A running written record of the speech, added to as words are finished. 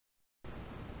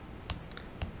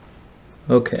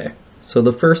Okay, so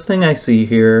the first thing I see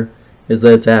here is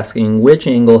that it's asking which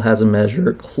angle has a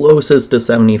measure closest to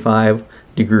 75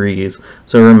 degrees.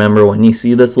 So remember, when you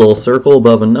see this little circle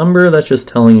above a number, that's just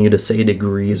telling you to say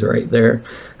degrees right there.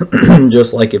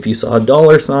 Just like if you saw a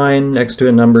dollar sign next to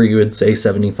a number, you would say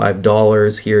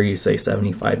 $75. Here you say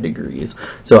 75 degrees.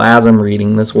 So as I'm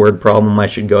reading this word problem, I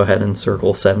should go ahead and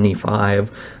circle 75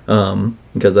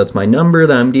 because that's my number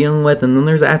that I'm dealing with. And then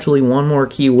there's actually one more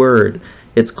key word.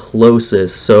 It's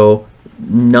closest. So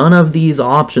none of these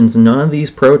options, none of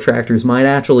these protractors might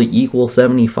actually equal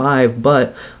 75,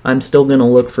 but I'm still going to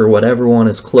look for whatever one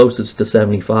is closest to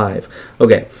 75.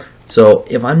 Okay, so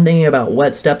if I'm thinking about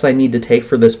what steps I need to take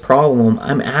for this problem,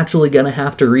 I'm actually going to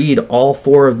have to read all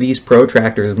 4 of these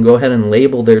protractors and go ahead and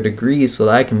label their degrees so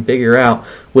that I can figure out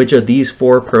which of these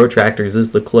 4 protractors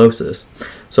is the closest.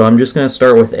 So I'm just going to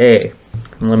start with A.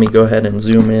 And let me go ahead and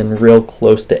zoom in real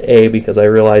close to A because I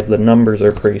realize the numbers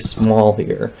are pretty small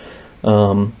here.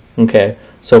 Okay,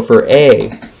 so for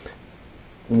A,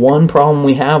 one problem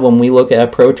we have when we look at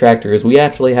a protractor is we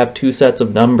actually have 2 sets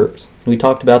of numbers. We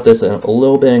talked about this a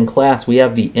little bit in class. We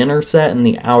have the inner set and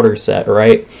the outer set,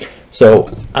 right? So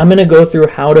I'm going to go through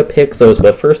how to pick those,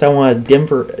 but first I want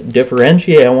to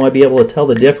differentiate. I want to be able to tell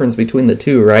the difference between the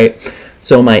two, right?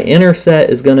 So my inner set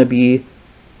is going to be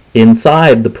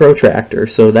inside the protractor,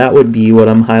 so that would be what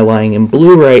I'm highlighting in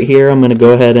blue right here. I'm going to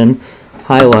go ahead and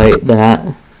highlight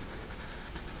that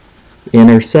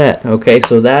inner set. Okay,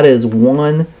 so that is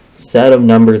one set of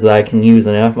numbers that I can use,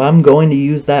 and if I'm going to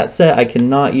use that set, I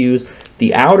cannot use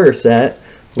the outer set,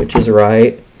 which is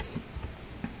right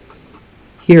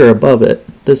here above it.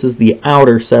 This is the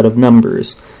outer set of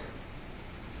numbers.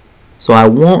 So I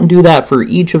won't do that for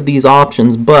each of these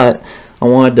options, but I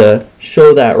wanted to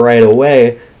show that right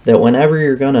away, that whenever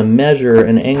you're going to measure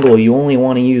an angle, you only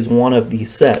want to use one of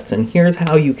these sets. And here's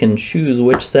how you can choose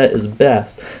which set is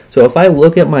best. So if I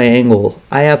look at my angle,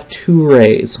 I have 2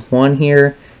 rays, one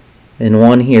here and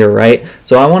one here, right?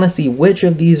 So I want to see which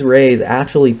of these rays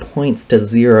actually points to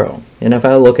 0. And if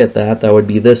I look at that, that would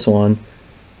be this one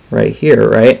right here,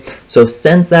 right? So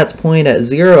since that's pointing at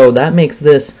 0, that makes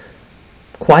this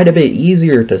quite a bit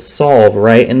easier to solve,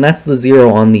 right? And that's the 0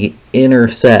 on the inner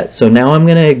set. So now I'm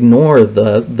going to ignore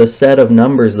the set of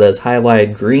numbers that's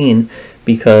highlighted green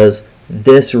because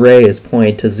this ray is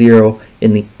pointed to 0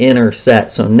 in the inner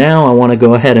set. So now I want to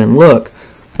go ahead and look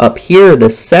up here,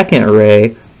 the second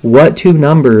ray, what 2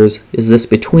 numbers is this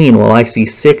between? Well, I see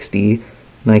 60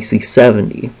 and I see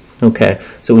 70. Okay,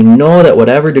 so we know that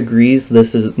whatever degrees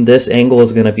this angle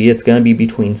is going to be, it's going to be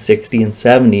between 60 and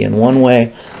 70. And one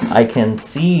way I can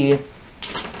see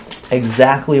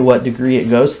exactly what degree it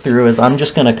goes through is I'm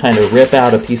just going to kind of rip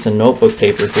out a piece of notebook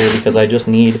paper here because I just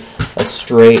need a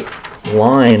straight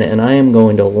line, and I am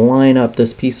going to line up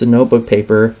this piece of notebook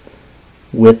paper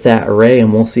with that ray,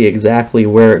 and we'll see exactly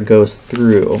where it goes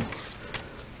through.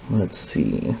 Let's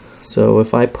see. So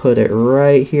if I put it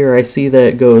right here, I see that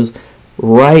it goes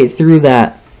right through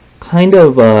that kind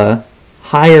of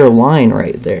higher line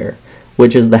right there,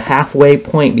 which is the halfway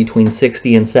point between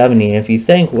 60 and 70. If you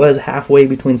think what is halfway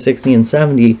between 60 and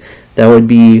 70, that would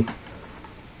be,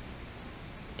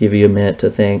 give you a minute to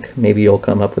think, maybe you'll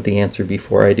come up with the answer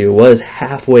before I do. What is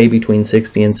halfway between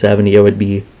 60 and 70? It would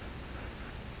be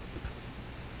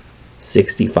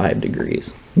 65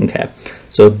 degrees. Okay,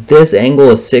 so this angle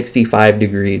is 65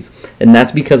 degrees, and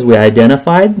that's because we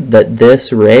identified that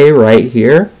this ray right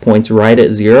here points right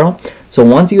at 0. So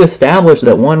once you establish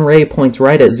that one ray points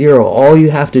right at 0, all you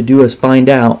have to do is find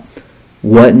out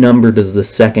what number does the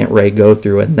second ray go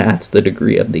through, and that's the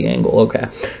degree of the angle. Okay,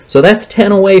 so that's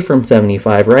 10 away from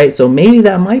 75, right? So maybe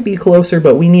that might be closer,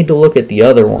 but we need to look at the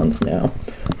other ones now.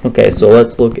 Okay, so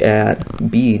let's look at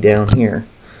B down here.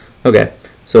 Okay,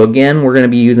 so again, we're going to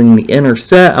be using the inner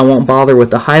set. I won't bother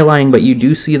with the highlighting, but you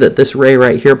do see that this ray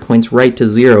right here points right to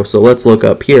 0. So let's look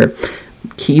up here,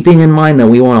 keeping in mind that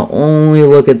we want to only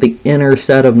look at the inner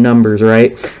set of numbers,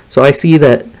 right? So I see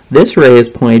that this ray is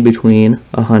pointed between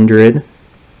 100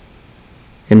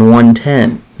 and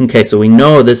 110. Okay, so we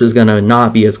know this is going to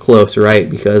not be as close, right?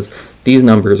 Because these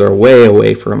numbers are way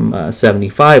away from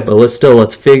 75, but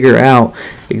let's figure out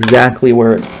exactly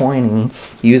where it's pointing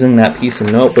using that piece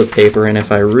of notebook paper. And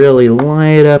if I really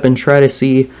line it up and try to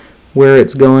see where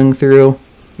it's going through,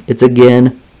 it's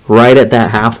again right at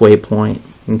that halfway point.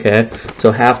 Okay,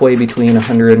 so halfway between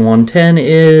 100 and 110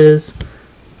 is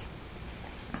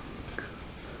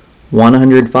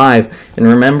 105. And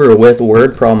remember, with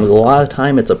word problems, a lot of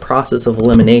time it's a process of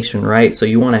elimination, right? So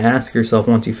you want to ask yourself,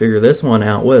 once you figure this one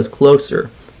out, what is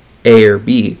closer, A or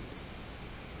B?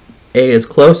 A is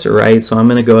closer, right? So I'm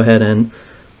going to go ahead and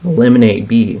eliminate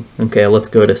B. Okay, let's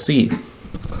go to C.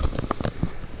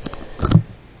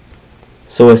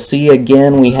 So with C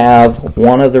again, we have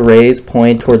one of the rays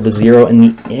point toward the 0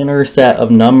 in the inner set of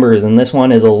numbers, and this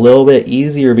one is a little bit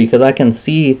easier because I can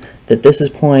see that this is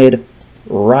pointed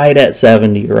right at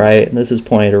 70, right? This is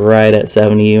pointed right at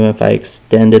 70, even if I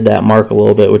extended that mark a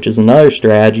little bit, which is another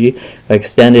strategy. If I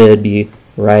extended it, it'd be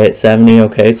right at 70.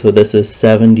 Okay, so this is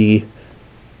 70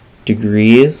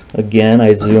 degrees. Again,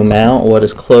 I zoom out. What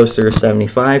is closer,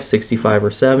 75, 65,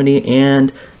 or 70?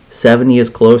 And 70 is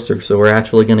closer, so we're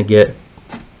actually going to get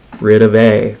rid of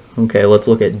A. Okay, let's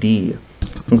look at D.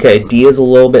 Okay, D is a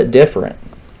little bit different.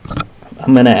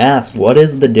 I'm going to ask, what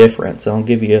is the difference? I'll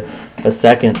give you a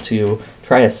second to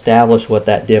try to establish what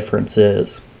that difference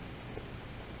is.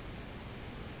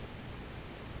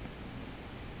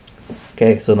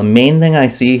 Okay, so the main thing I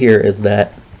see here is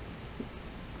that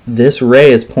this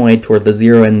ray is pointed toward the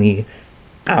 0 in the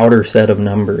outer set of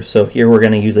numbers. So here we're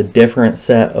going to use a different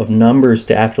set of numbers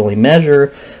to actually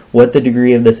measure what the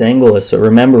degree of this angle is. So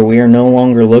remember, we are no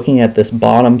longer looking at this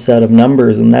bottom set of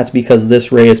numbers, and that's because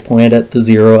this ray is pointed at the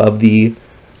 0 of the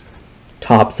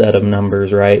top set of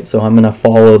numbers, right? So I'm going to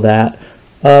follow that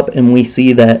up, and we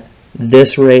see that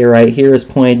this ray right here is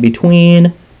pointed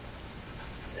between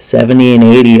 70 and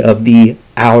 80 of the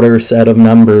outer set of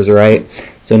numbers, right?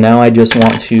 So now I just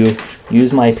want to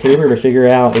use my paper to figure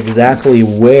out exactly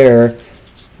where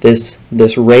this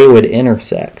ray would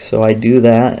intersect. So I do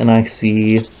that, and I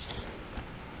see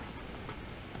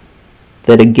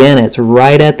that again it's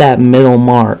right at that middle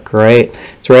mark, right?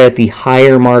 It's right at the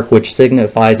higher mark, which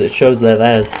signifies, it shows that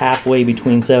that is halfway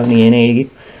between 70 and 80,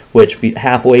 which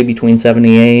halfway between 70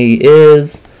 and 80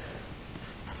 is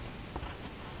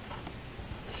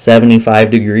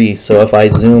 75 degrees. So if I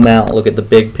zoom out, look at the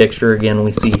big picture again,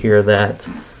 we see here that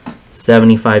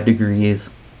 75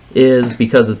 degrees is,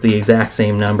 because it's the exact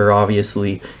same number,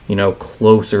 obviously, you know,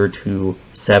 closer to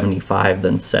 75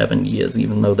 than 70 is,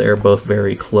 even though they're both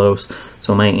very close.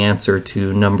 So my answer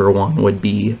to number 1 would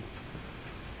be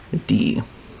D.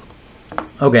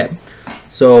 Okay,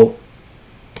 so,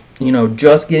 you know,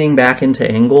 just getting back into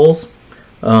angles,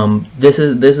 this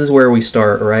is where we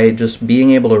start, right? Just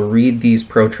being able to read these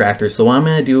protractors. So what I'm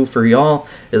going to do for y'all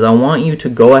is I want you to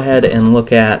go ahead and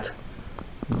look at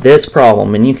this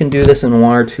problem, and you can do this in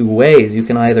one or two ways. You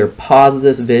can either pause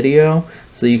this video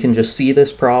so you can just see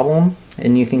this problem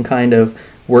and you can kind of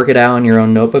work it out on your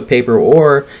own notebook paper,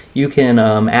 or you can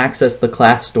access the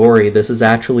class story. This is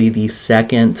actually the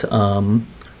second, the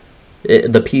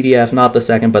PDF, not the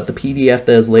second, but the PDF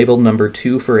that is labeled number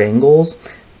 2 for angles.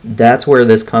 That's where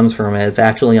this comes from, and it's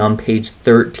actually on page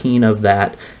 13 of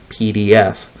that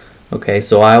PDF. Okay,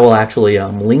 so I will actually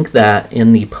link that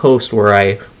in the post where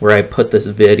I put this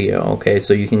video. Okay,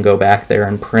 so you can go back there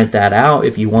and print that out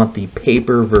if you want the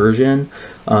paper version.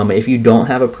 If you don't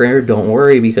have a printer, don't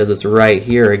worry, because it's right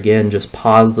here. Again, just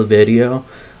pause the video,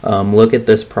 look at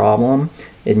this problem,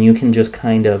 and you can just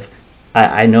kind of,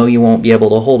 I know you won't be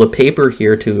able to hold a paper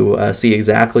here to see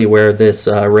exactly where this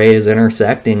ray is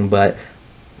intersecting, but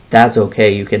that's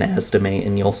okay. You can estimate,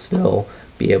 and you'll still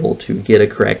be able to get a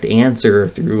correct answer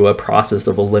through a process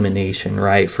of elimination,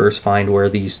 right? First find where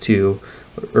these two,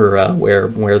 or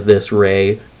where this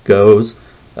ray goes,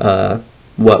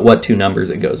 what two numbers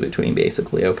it goes between,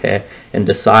 basically, okay? And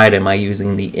decide, am I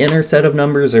using the inner set of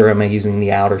numbers or am I using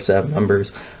the outer set of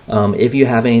numbers? If you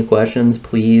have any questions,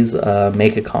 please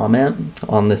make a comment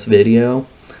on this video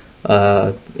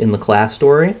in the class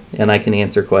story, and I can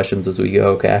answer questions as we go,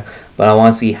 okay? But I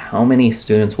want to see how many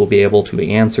students will be able to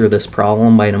answer this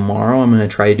problem by tomorrow. I'm going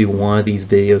to try to do one of these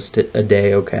videos a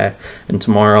day, okay? And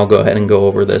tomorrow I'll go ahead and go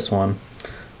over this one.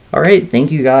 Alright,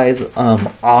 thank you guys.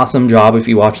 Awesome job if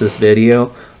you watch this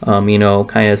video. You know,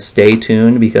 kind of stay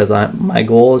tuned, because my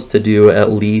goal is to do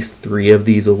at least 3 of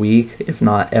these a week, if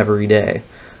not every day.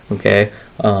 Okay,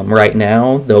 right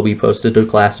now they'll be posted to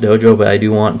Class Dojo, but I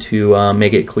do want to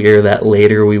make it clear that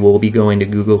later we will be going to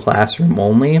Google Classroom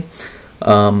only.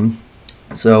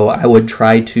 So I would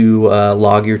try to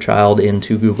log your child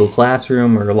into Google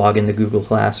Classroom, or log into Google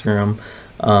Classroom,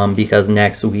 because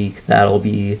next week that'll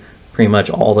be pretty much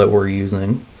all that we're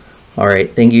using.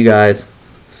 Alright, thank you guys.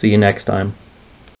 See you next time.